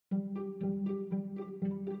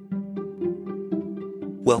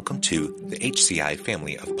Welcome to the HCI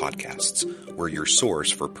family of podcasts. We're your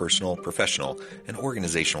source for personal, professional, and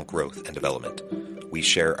organizational growth and development. We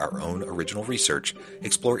share our own original research,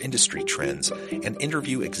 explore industry trends, and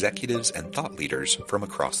interview executives and thought leaders from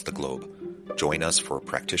across the globe. Join us for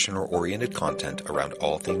practitioner-oriented content around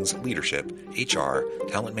all things leadership, HR,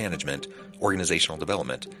 talent management, organizational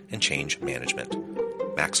development, and change management.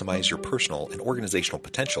 Maximize your personal and organizational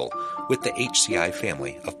potential with the HCI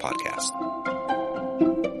family of podcasts.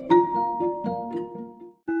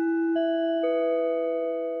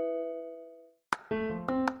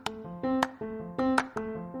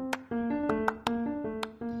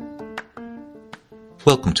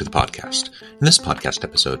 Welcome to the podcast. In this podcast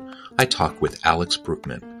episode, I talk with Alex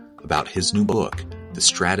Brueckmann about his new book, The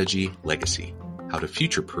Strategy Legacy: How to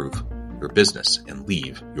Future-Proof Your Business and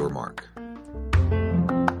Leave Your Mark.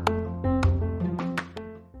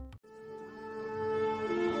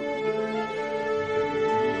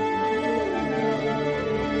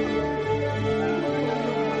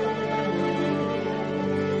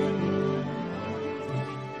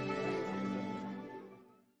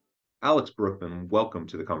 Alex Brueckmann, welcome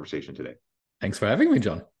to the conversation today. Thanks for having me,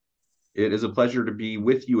 John. It is a pleasure to be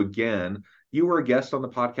with you again. You were a guest on the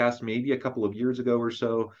podcast maybe a couple of years ago or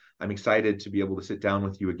so. I'm excited to be able to sit down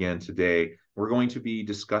with you again today. We're going to be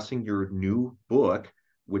discussing your new book,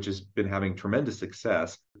 which has been having tremendous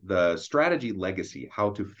success, The Strategy Legacy: How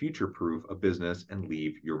to Future-Proof a Business and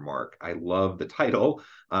Leave Your Mark. I love the title.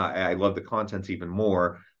 I love the contents even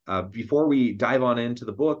more. Before we dive on into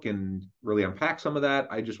the book and really unpack some of that,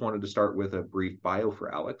 I just wanted to start with a brief bio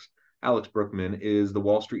for Alex. Alex Brueckmann is the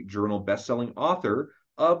Wall Street Journal bestselling author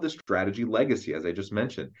of The Strategy Legacy, as I just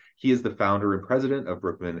mentioned. He is the founder and president of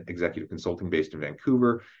Brueckmann Executive Consulting based in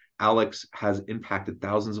Vancouver. Alex has impacted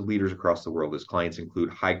thousands of leaders across the world. His clients include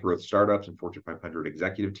high-growth startups and Fortune 500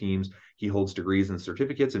 executive teams. He holds degrees and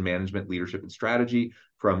certificates in management, leadership, and strategy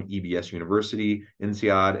from EBS University,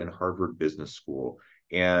 INSEAD, and Harvard Business School.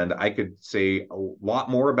 And I could say a lot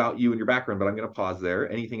more about you and your background, but I'm going to pause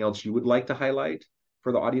there. Anything else you would like to highlight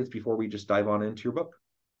for the audience before we just dive on into your book?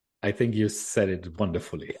 I think you said it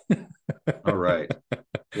wonderfully. All right.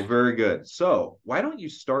 Well, very good. So why don't you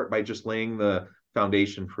start by just laying the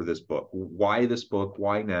foundation for this book? Why this book?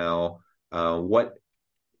 Why now? What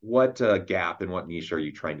gap and what niche are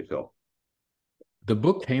you trying to fill? The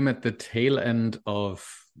book came at the tail end of,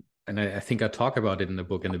 and I think I talk about it in the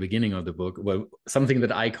book, in the beginning of the book, well, something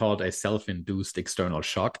that I called a self-induced external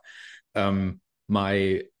shock.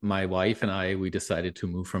 My wife and I, we decided to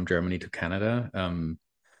move from Germany to Canada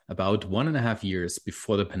about 1.5 years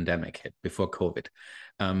before the pandemic hit, before COVID,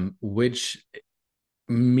 which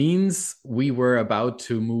means we were about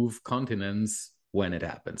to move continents when it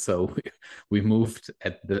happened. So we moved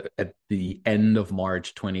at the end of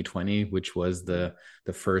March 2020, which was the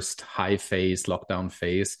first high phase, lockdown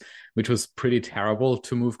phase, which was pretty terrible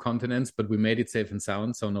to move continents, but we made it safe and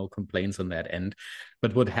sound, so no complaints on that end.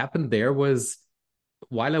 But what happened there was,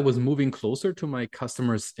 while I was moving closer to my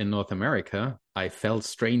customers in North America, I felt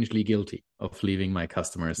strangely guilty of leaving my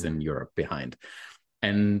customers in Europe behind.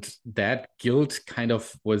 And that guilt kind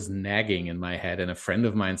of was nagging in my head. And a friend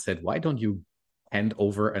of mine said, why don't you hand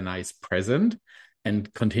over a nice present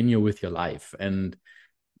and continue with your life? And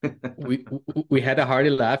we had a hearty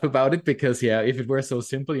laugh about it because, yeah, if it were so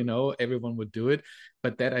simple, everyone would do it.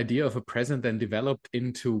 But that idea of a present then developed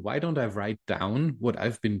into, why don't I write down what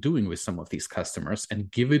I've been doing with some of these customers and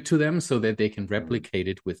give it to them so that they can replicate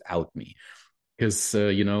it without me? Because,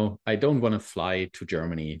 I don't want to fly to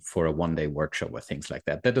Germany for a one-day workshop or things like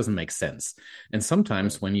that. That doesn't make sense. And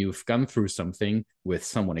sometimes when you've gone through something with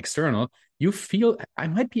someone external, you feel, I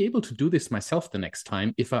might be able to do this myself the next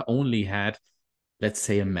time if I only had, let's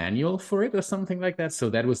say, a manual for it or something like that. So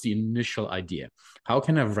that was the initial idea. How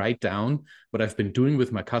can I write down what I've been doing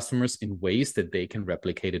with my customers in ways that they can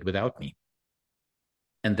replicate it without me?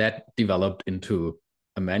 And that developed into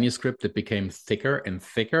a manuscript that became thicker and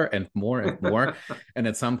thicker and more. And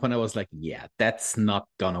at some point I was like, yeah, that's not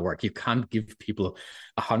gonna work. You can't give people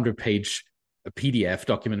 100-page PDF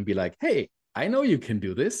document and be like, hey, I know you can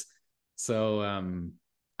do this. So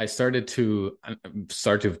I started to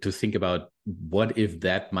think about what if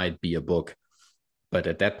that might be a book. But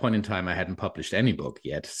at that point in time, I hadn't published any book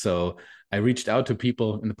yet. So I reached out to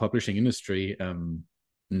people in the publishing industry,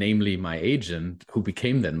 namely my agent, who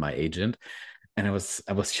became then my agent. And I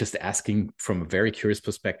was just asking from a very curious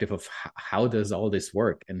perspective of how does all this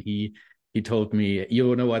work? And he told me,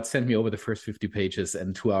 you know what, send me over the first 50 pages.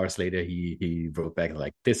 And 2 hours later, he wrote back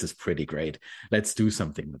like, this is pretty great. Let's do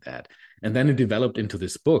something with that. And then it developed into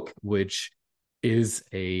this book, which is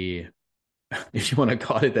a if you want to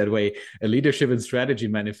call it that way, a leadership and strategy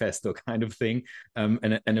manifesto kind of thing,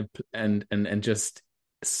 and just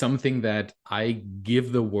something that I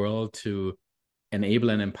give the world to enable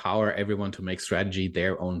and empower everyone to make strategy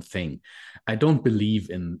their own thing. I don't believe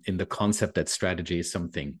in the concept that strategy is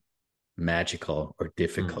something magical or Mm,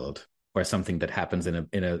 difficult or something that happens in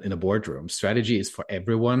a boardroom. Strategy is for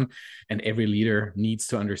everyone, and every leader needs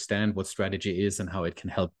to understand what strategy is and how it can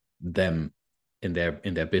help them in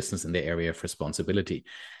their business, in their area of responsibility.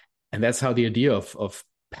 And that's how the idea of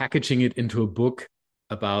packaging it into a book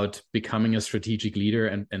about becoming a strategic leader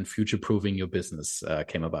and future proofing your business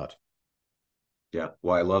came about. yeah.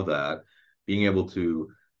 Well, I love that. Being able to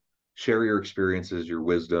share your experiences, your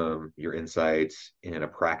wisdom, your insights in a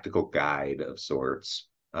practical guide of sorts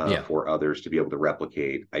Yeah. for others to be able to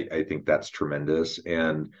replicate. I think that's tremendous.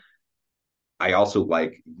 And I also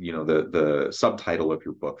like, the subtitle of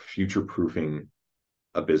your book, Future Proofing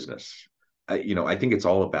a Business. I think it's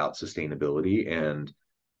all about sustainability, and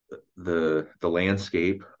the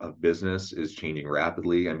landscape of business is changing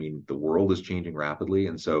rapidly. I mean, the world is changing rapidly,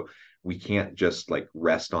 and so we can't just like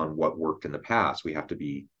rest on what worked in the past. We have to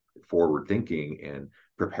be forward thinking and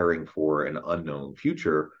preparing for an unknown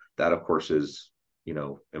future. That, of course, is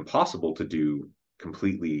impossible to do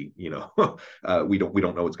completely. We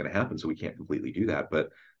don't know what's going to happen, so we can't completely do that.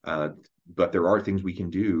 Uh, but there are things we can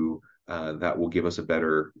do that will give us a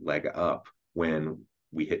better leg up when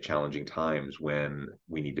we hit challenging times, when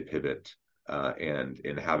we need to pivot, and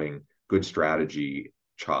in having good strategy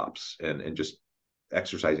chops, and just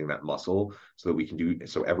exercising that muscle so that we can do,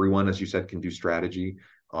 so everyone, as you said, can do strategy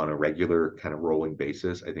on a regular kind of rolling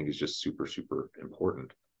basis, I think is just super, super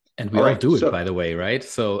important. And we All all right. do it, So, by the way, right?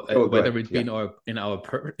 So oh, go whether ahead. it be Yeah.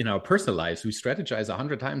 in our personal lives, we strategize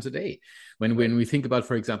 100 times a day. When we think about,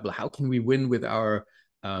 for example, how can we win with our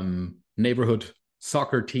neighborhood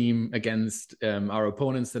soccer team against our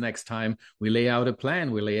opponents the next time, we lay out a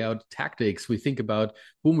plan, we lay out tactics, we think about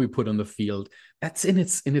whom we put on the field. That's in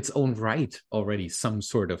its own right already some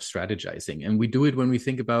sort of strategizing, and we do it when we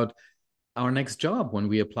think about our next job, when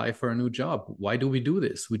we apply for a new job. Why do we do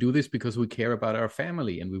this? We do this because we care about our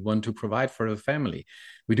family and we want to provide for the family.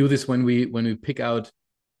 We do this when we pick out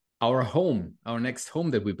our home, our next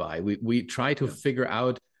home that we buy. We try to Yeah. figure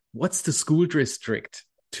out what's the school district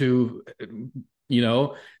to you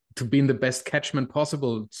know to be in the best catchment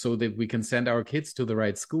possible so that we can send our kids to the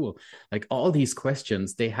right school. Like, all these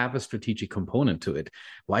questions, they have a strategic component to it.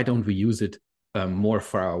 Why don't we use it more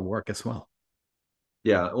for our work as well?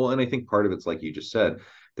 Yeah, well, and I think part of it's like you just said,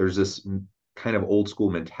 there's this kind of old school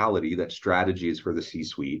mentality that strategy is for the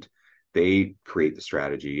C-suite. They create the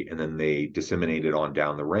strategy and then they disseminate it on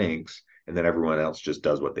down the ranks, and then everyone else just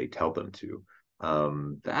does what they tell them to.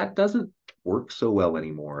 That doesn't work so well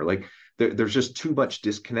anymore. Like there's just too much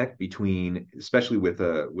disconnect between, especially with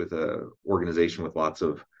a organization with lots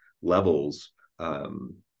of levels,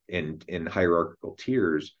 in hierarchical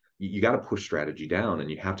tiers. You got to push strategy down,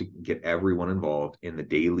 and you have to get everyone involved in the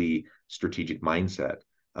daily strategic mindset,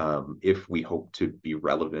 if we hope to be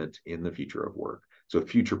relevant in the future of work. So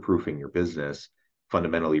future proofing your business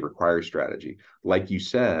fundamentally requires strategy. Like you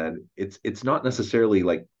said, it's not necessarily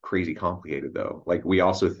like crazy complicated though. Like we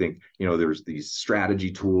also think, there's these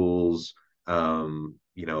strategy tools,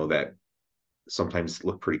 that sometimes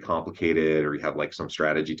look pretty complicated, or you have like some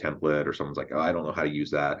strategy template, or someone's like, oh, I don't know how to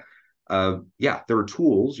use that. Yeah, there are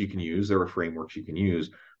tools you can use, there are frameworks you can use,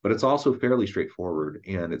 but it's also fairly straightforward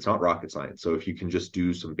and it's not rocket science. So if you can just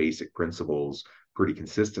do some basic principles pretty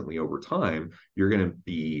consistently over time, you're going to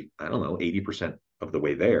be, I don't know, 80% of the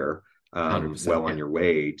way there, 100%. well on Yeah. your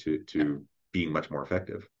way to Yeah. being much more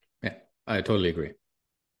effective. Yeah. I totally agree.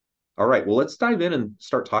 All right, well, let's dive in and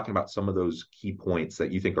start talking about some of those key points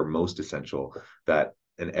that you think are most essential that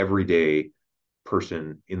an everyday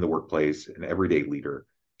person in the workplace, an everyday leader,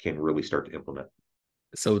 can really start to implement.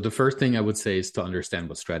 So the first thing I would say is to understand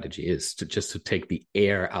what strategy is, to take the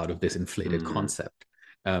air out of this inflated Mm, concept.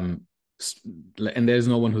 Um, and there's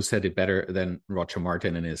no one who said it better than Roger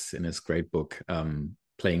Martin in his great book,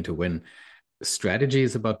 Playing to Win. Strategy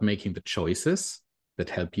is about making the choices that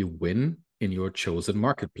help you win in your chosen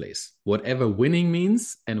marketplace. Whatever winning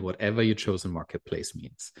means and whatever your chosen marketplace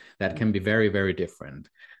means. That can be very, very different.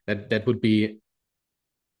 That would be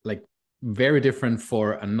like very different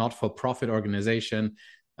for a not-for-profit organization,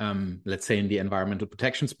 let's say in the environmental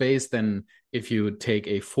protection space, than if you take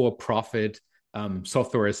a for-profit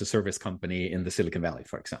software as a service company in the Silicon Valley,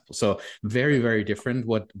 for example. So very, right. very different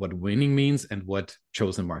what winning means and what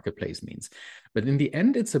chosen marketplace means. But in the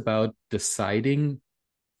end, it's about deciding,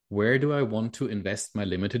 where do I want to invest my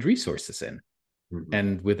limited resources in? Hmm.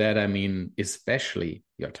 And with that, I mean, especially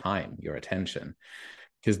your time, your attention,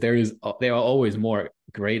 because there are always more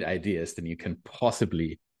great ideas than you can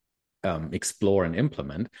possibly explore and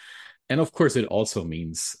implement. And of course, it also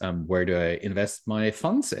means where do I invest my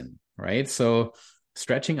funds in, right? So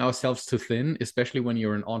stretching ourselves too thin, especially when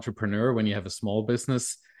you're an entrepreneur, when you have a small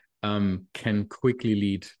business, can quickly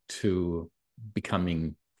lead to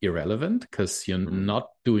becoming irrelevant because you're Hmm. not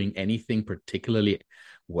doing anything particularly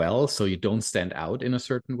well, so you don't stand out in a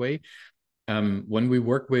certain way. When we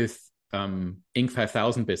work with Inc.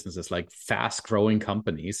 5000 businesses, like fast growing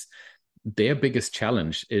companies, their biggest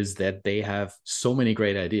challenge is that they have so many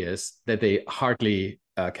great ideas that they hardly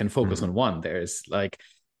can focus on Hmm. one. There's like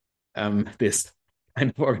this kind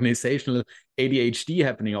of organizational ADHD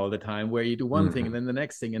happening all the time where you do one thing and Hmm. then the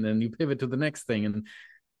next thing and then you pivot to the next thing. And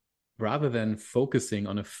rather than focusing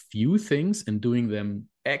on a few things and doing them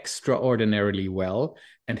extraordinarily well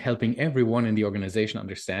and helping everyone in the organization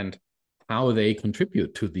understand how they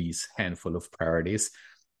contribute to these handful of priorities,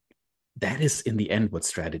 that is in the end what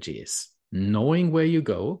strategy is. Knowing where you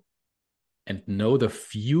go and know the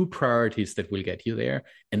few priorities that will get you there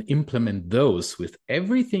and implement those with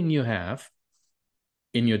everything you have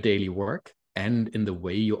in your daily work and in the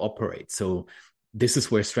way you operate. So this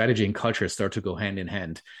is where strategy and culture start to go hand in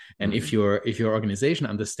hand. And Hmm. if your organization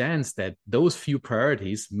understands that those few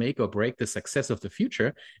priorities make or break the success of the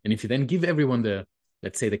future, and if you then give everyone the,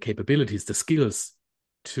 let's say, the capabilities, the skills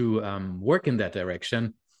to work in that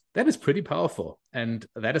direction, that is pretty powerful. And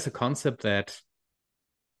that is a concept that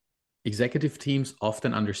executive teams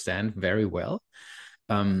often understand very well,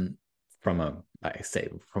 um, from a, I say,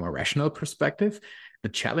 from a rational perspective. The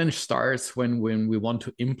challenge starts when we want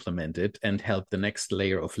to implement it and help the next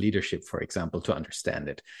layer of leadership, for example, to understand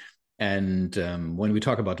it. And when we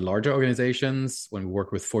talk about larger organizations, when we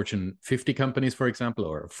work with Fortune 50 companies, for example,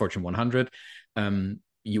 or Fortune 100,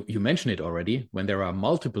 you mentioned it already. When there are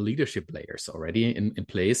multiple leadership layers already in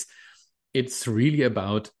place, it's really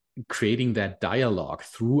about creating that dialogue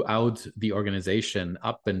throughout the organization,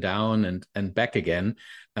 up and down and back again,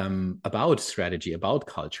 about strategy, about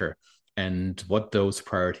culture, and what those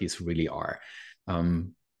priorities really are.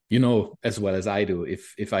 Um, you know as well as I do.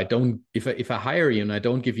 If I hire you and I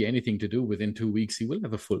don't give you anything to do within 2 weeks, you will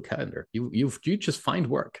have a full calendar. You just find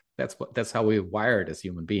work. That's how we're wired as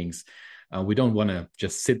human beings. We don't want to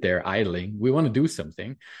just sit there idling. We want to do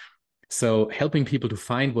something. So helping people to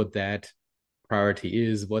find what that priority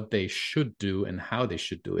is, what they should do, and how they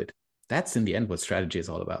should do it. That's in the end what strategy is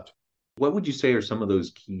all about. What would you say are some of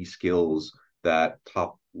those key skills that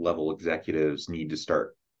top level executives need to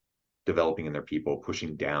start developing in their people,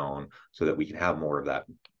 pushing down so that we can have more of that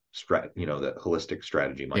that holistic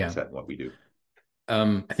strategy Yeah. mindset in what we do?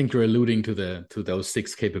 I think you're alluding to those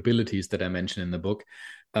six capabilities that I mentioned in the book.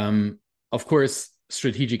 Um, of course,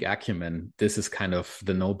 strategic acumen. This is kind of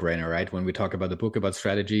the no-brainer, right? When we talk about the book about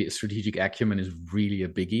strategy, strategic acumen is really a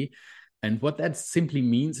biggie. And what that simply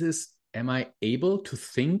means is, am I able to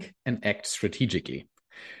think and act strategically?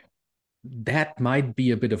 That might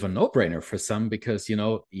be a bit of a no-brainer for some because,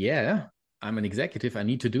 yeah, I'm an executive, I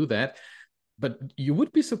need to do that. But you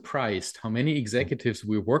would be surprised how many executives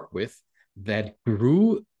we work with that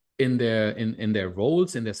grew in their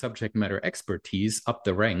roles, in their subject matter expertise up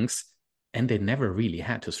the ranks, and they never really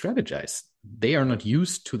had to strategize. They are not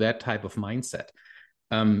used to that type of mindset,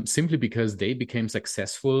 simply because they became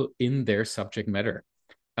successful in their subject matter.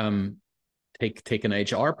 Um, take an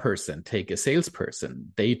HR person, take a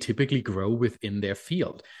salesperson. They typically grow within their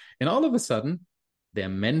field, and all of a sudden, they're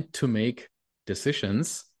meant to make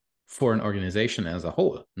decisions for an organization as a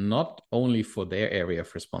whole, not only for their area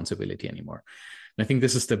of responsibility anymore. And I think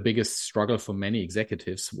this is the biggest struggle for many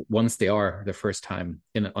executives once they are the first time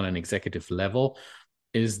on an executive level,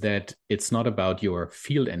 is that it's not about your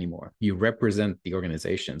field anymore. You represent the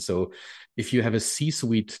organization. So if you have a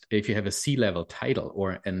C-suite, if you have a C-level title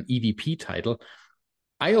or an EVP title,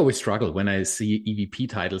 I always struggle when I see EVP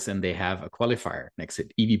titles and they have a qualifier next to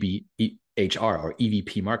it, EVP HR or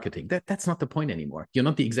EVP marketing. That's not the point anymore. You're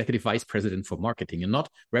not the executive vice president for marketing. You're not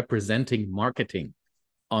representing marketing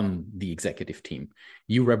on the executive team.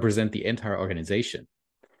 You represent the entire organization.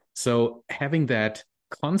 So having that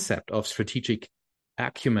concept of strategic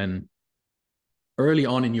acumen early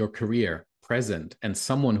on in your career present and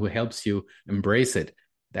someone who helps you embrace it,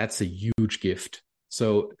 that's a huge gift.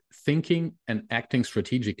 So thinking and acting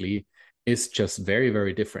strategically is just very,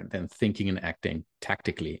 very different than thinking and acting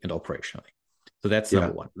tactically and operationally. So that's number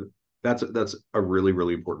Yeah, one. that's a really,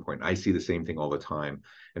 really important point. I see the same thing all the time.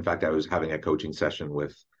 In fact, I was having a coaching session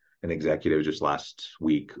with an executive just last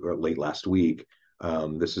week or late last week,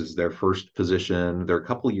 This is their first position. They're a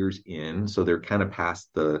couple years in, so they're kind of past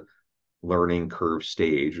the learning curve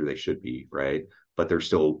stage, or they should be, right? But they're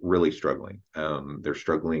still really struggling. They're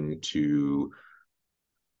struggling to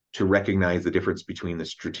recognize the difference between the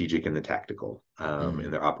strategic and the tactical, and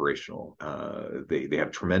Mm, the operational. They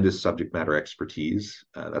have tremendous subject matter expertise.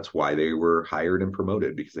 That's why they were hired and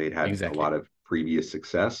promoted, because they'd had a exactly. lot of previous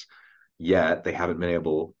success. Yet they haven't been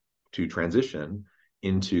able to transition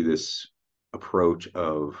into this approach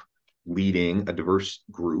of leading a diverse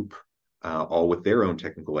group, all with their own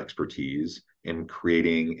technical expertise, and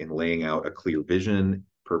creating and laying out a clear vision,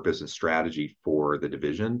 purpose, and strategy for the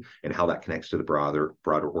division, and how that connects to the broader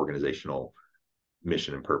organizational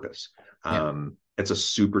mission and purpose. Yeah. It's a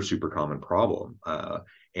super common problem,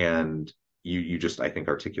 and you just, I think,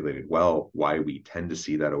 articulated well why we tend to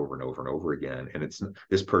see that over and over and over again. And it's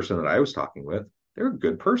this person that I was talking with. They're a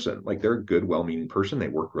good person, like they're a good, well-meaning person. They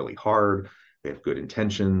work really hard. They have good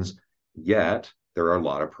intentions. Yet there are a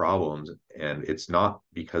lot of problems, and it's not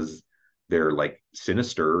because they're like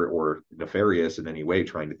sinister or nefarious in any way,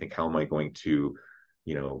 trying to think, how am I going to,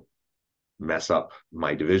 you know, mess up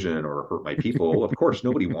my division or hurt my people. Of course,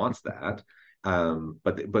 nobody wants that.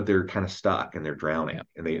 But they're kind of stuck and they're Yeah. drowning,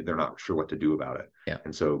 and they're not sure what to do about it. Yeah.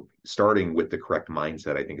 And so starting with the correct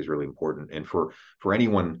mindset, I think, is really important. And for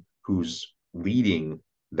anyone who's leading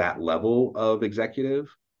that level of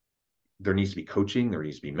executive, there needs to be coaching, there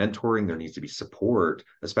needs to be mentoring, there needs to be support,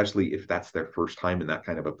 especially if that's their first time in that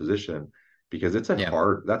kind of a position, because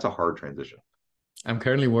Yeah. that's a hard transition. I'm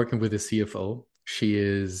currently working with a CFO. She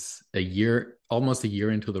is almost a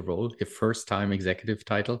year into the role, her first time executive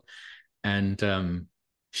title. And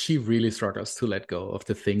she really struggles to let go of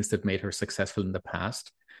the things that made her successful in the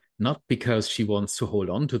past, not because she wants to hold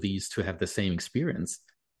on to these to have the same experience,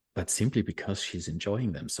 but simply because she's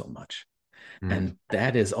enjoying them so much. Mm. And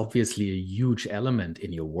that is obviously a huge element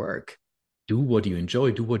in your work. Do what you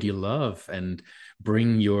enjoy, do what you love, and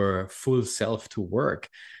bring your full self to work.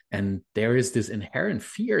 And there is this inherent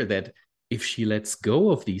fear that if she lets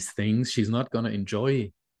go of these things, she's not going to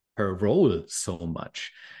enjoy her role so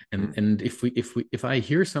much. And Mm. if I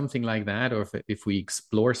hear something like that, or if we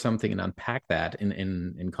explore something and unpack that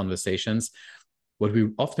in conversations, what we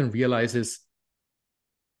often realize is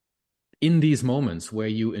in these moments where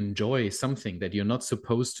you enjoy something that you're not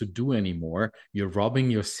supposed to do anymore, you're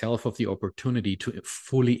robbing yourself of the opportunity to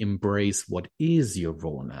fully embrace what is your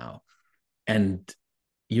role now. And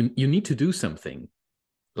you need to do something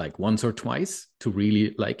like once or twice to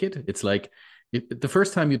really like it. It's like the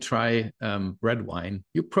first time you try red wine,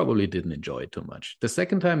 you probably didn't enjoy it too much. The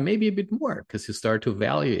second time, maybe a bit more, because you start to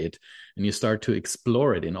value it and you start to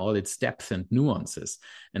explore it in all its depth and nuances.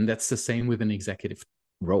 And that's the same with an executive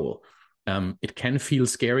role. It can feel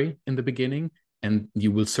scary in the beginning, and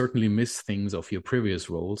you will certainly miss things of your previous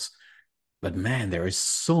roles. But man, there is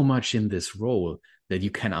so much in this role that you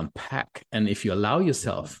can unpack. And if you allow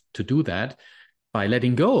yourself to do that, by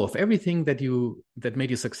letting go of everything that made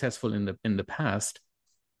you successful in the past,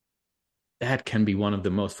 that can be one of the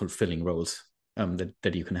most fulfilling roles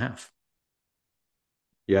that you can have.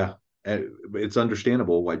 Yeah, it's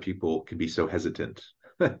understandable why people can be so hesitant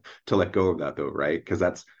to let go of that, though, right? Because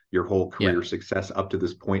that's your whole Yeah. career success up to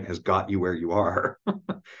this point has got you where you are.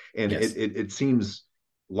 And Yes. it seems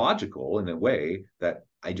logical in a way that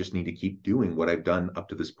I just need to keep doing what I've done up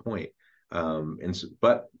to this point. And so,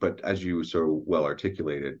 but as you so well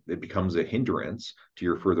articulated, it becomes a hindrance to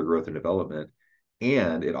your further growth and development,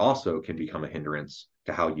 and it also can become a hindrance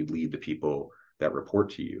to how you lead the people that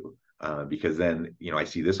report to you. Because then, I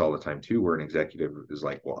see this all the time too, where an executive is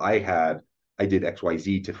like, well, I did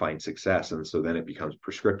XYZ to find success. And so then it becomes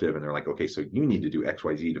prescriptive, and they're like, okay, so you need to do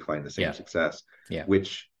XYZ to find the same Yeah. success, Yeah.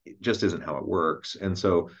 which just isn't how it works. And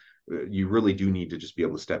so you really do need to just be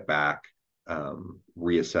able to step back,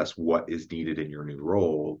 reassess what is needed in your new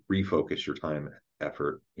role, refocus your time,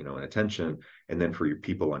 effort, and attention. And then for your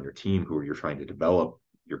people on your team who you're trying to develop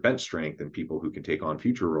your bench strength and people who can take on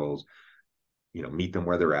future roles, meet them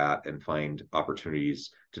where they're at and find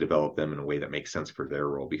opportunities to develop them in a way that makes sense for their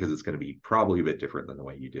role, because it's going to be probably a bit different than the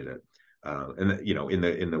way you did it. And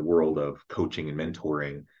in the world of coaching and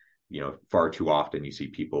mentoring, far too often you see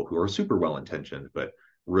people who are super well intentioned, but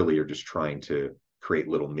really are just trying to create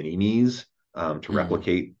little mini me's, to Mm.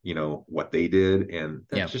 replicate, what they did, and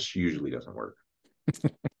that Yeah. just usually doesn't work.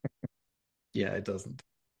 Yeah, it doesn't.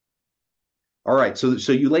 All right, so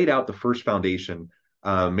you laid out the first foundation.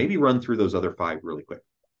 Maybe run through those other five really quick.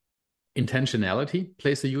 Intentionality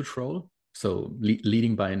plays a huge role. So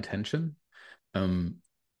leading by intention. Um,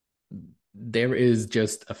 there is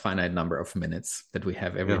just a finite number of minutes that we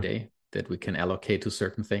have every Yeah. day that we can allocate to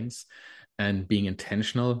certain things. and being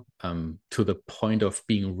intentional, to the point of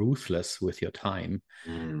being ruthless with your time.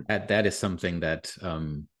 Mm, That is something that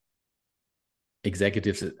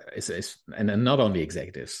executives and not only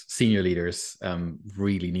executives, senior leaders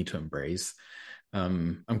really need to embrace.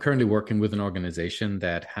 I'm currently working with an organization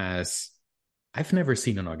that has, I've never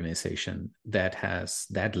seen an organization that has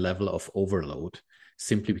that level of overload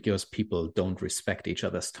simply because people don't respect each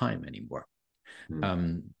other's time anymore.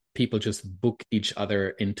 mm, People just book each other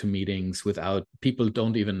into meetings without, people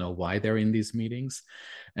don't even know why they're in these meetings.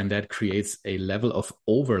 And that creates a level of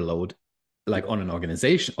overload, like on an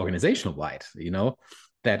organizational wide,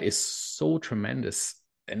 that is so tremendous.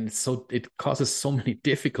 And so it causes so many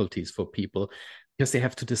difficulties for people because they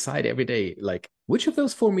have to decide every day, like, which of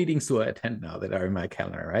those 4 meetings do I attend now that are in my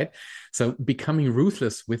calendar, right? So becoming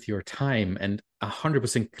ruthless with your time and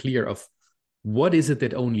 100% clear of what is it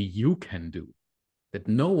that only you can do, that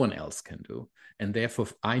no one else can do, and therefore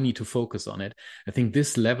I need to focus on it. I think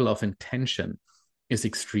this level of intention is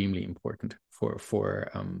extremely important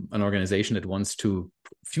for an organization that wants to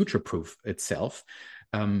future proof itself.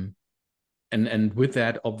 And with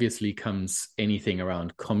that obviously comes anything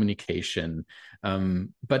around communication,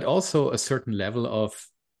 but also a certain level of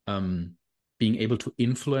being able to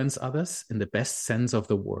influence others in the best sense of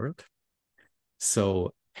the word.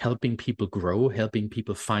 So helping people grow, helping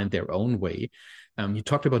people find their own way. You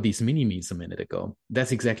talked about these mini-me's a minute ago.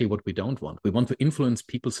 That's exactly what we don't want. We want to influence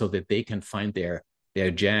people so that they can find their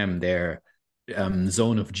jam, their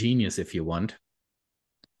zone of genius, if you want.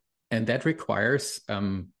 And that requires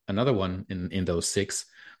another one in those 6,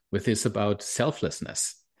 with this about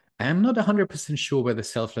selflessness. I'm not 100% sure whether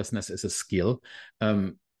selflessness is a skill,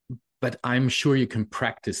 but I'm sure you can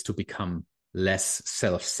practice to become less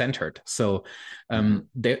self-centered. So mhm.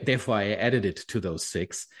 therefore, I added it to those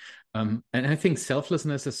 6. And I think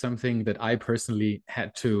selflessness is something that I personally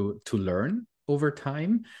had to learn over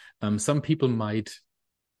time. Some people might,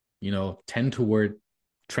 trend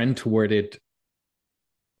toward it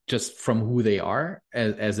just from who they are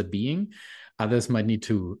as a being. Others might need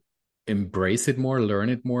to embrace it more, learn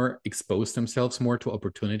it more, expose themselves more to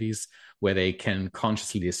opportunities where they can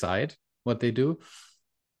consciously decide what they do.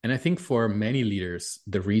 And I think for many leaders,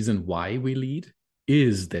 the reason why we lead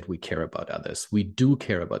is that we care about others. We do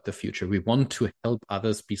care about the future. We want to help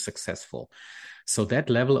others be successful. So that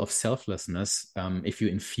level of selflessness, if you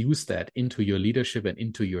infuse that into your leadership and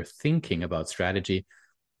into your thinking about strategy,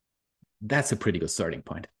 that's a pretty good starting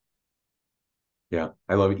point. Yeah,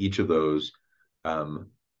 I love each of those. Um,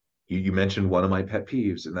 you mentioned one of my pet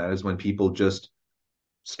peeves, and that is when people just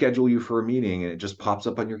schedule you for a meeting and it just pops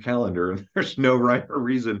up on your calendar and there's no rhyme or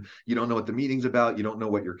reason. You don't know what the meeting's about. You don't know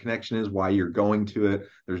what your connection is, why you're going to it.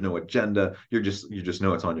 There's no agenda. You just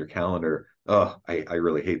know it's on your calendar. Oh, I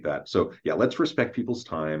really hate that. So yeah, let's respect people's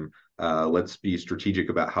time. Let's be strategic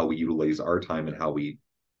about how we utilize our time and how we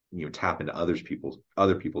tap into other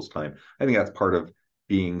people's time. I think that's part of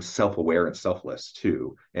being self-aware and selfless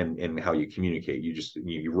too, and how you communicate.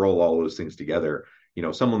 You roll all those things together.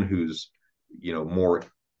 Someone who's more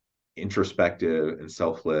introspective and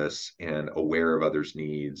selfless and aware of others'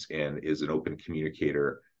 needs and is an open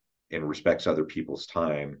communicator and respects other people's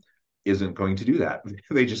time isn't going to do that.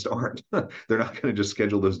 They just aren't. They're not going to just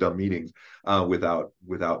schedule those dumb meetings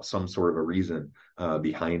without some sort of a reason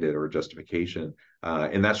behind it or justification.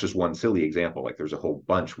 And that's just one silly example. Like there's a whole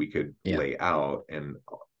bunch we could Yeah. lay out, and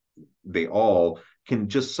they all can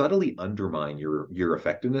just subtly undermine your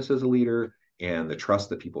effectiveness as a leader and the trust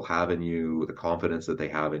that people have in you, the confidence that they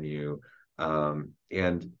have in you.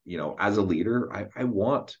 And as a leader, I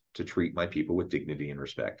want to treat my people with dignity and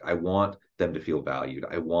respect. I want them to feel valued.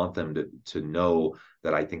 I want them to know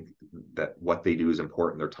that I think that what they do is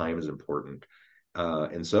important, their time is important.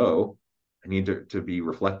 And so I need to be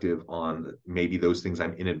reflective on maybe those things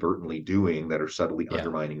I'm inadvertently doing that are subtly Yeah.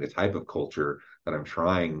 undermining the type of culture that I'm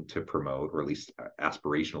trying to promote, or at least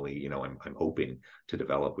aspirationally, I'm hoping to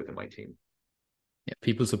develop within my team. Yeah.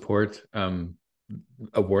 People support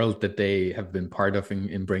a world that they have been part of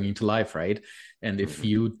in bringing to life, right? And if Mm-hmm.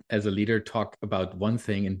 you, as a leader, talk about one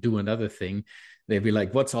thing and do another thing, they'd be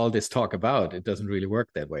like, "What's all this talk about?" It doesn't really work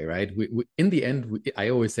that way, right? In the end, I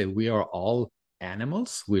always say we are all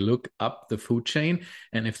animals. We look up the food chain,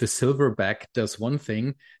 and if the silverback does one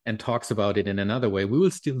thing and talks about it in another way, we will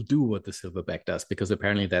still do what the silverback does because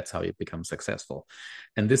apparently that's how you become successful.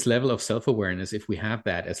 And this level of self-awareness, if we have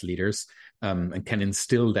that as leaders, and can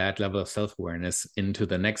instill that level of self-awareness into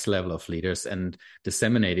the next level of leaders and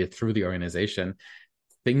disseminate it through the organization,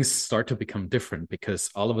 things start to become different because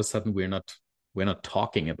all of a sudden we're not We're not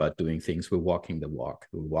talking about doing things. We're walking the walk.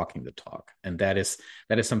 We're walking the talk. And that is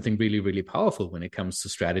something really, really powerful when it comes to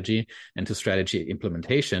strategy and to strategy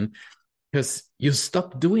implementation, because you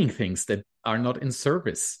stop doing things that are not in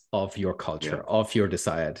service of your culture, of your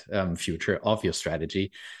desired future, of your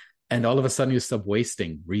strategy. And all of a sudden you stop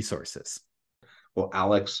wasting resources. Well,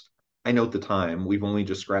 Alex, I note the time. We've only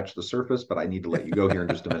just scratched the surface, but I need to let you go here in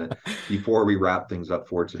just a minute. Before we wrap things up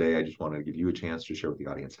for today, I just want to give you a chance to share with the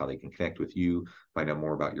audience how they can connect with you, find out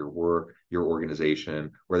more about your work, your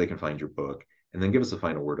organization, where they can find your book, and then give us a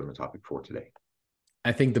final word on the topic for today.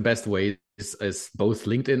 I think the best way is both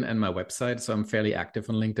LinkedIn and my website. So I'm fairly active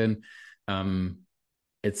on LinkedIn.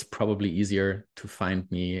 It's probably easier to find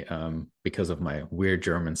me because of my weird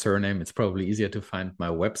German surname. It's probably easier to find my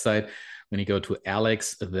website when you go to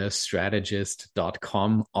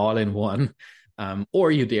alexthestrategist.com, all in one,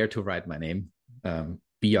 or you dare to write my name,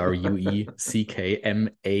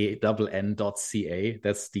 BRUECKMANN.ca.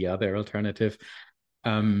 That's the other alternative.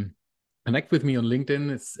 Connect with me on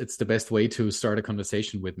LinkedIn. It's the best way to start a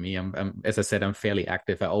conversation with me. As I said, I'm fairly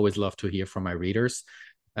active. I always love to hear from my readers.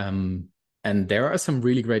 And there are some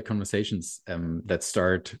really great conversations that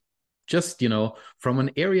start just, from an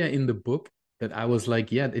area in the book that I was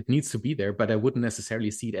like, yeah, it needs to be there, but I wouldn't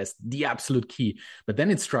necessarily see it as the absolute key. But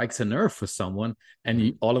then it strikes a nerve for someone,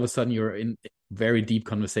 and all of a sudden you're in very deep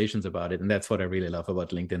conversations about it. And that's what I really love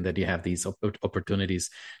about LinkedIn, that you have these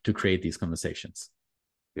opportunities to create these conversations.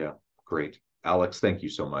 Yeah, great. Alex, thank you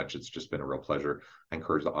so much. It's just been a real pleasure. I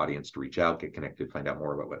encourage the audience to reach out, get connected, find out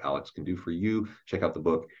more about what Alex can do for you. Check out the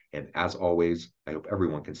book. And as always, I hope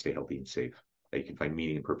everyone can stay healthy and safe, that you can find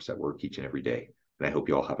meaning and purpose at work each and every day. And I hope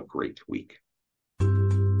you all have a great week.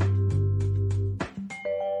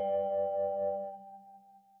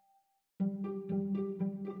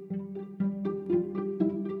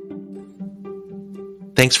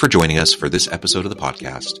 Thanks for joining us for this episode of the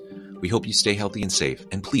podcast. We hope you stay healthy and safe,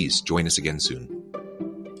 and please join us again soon.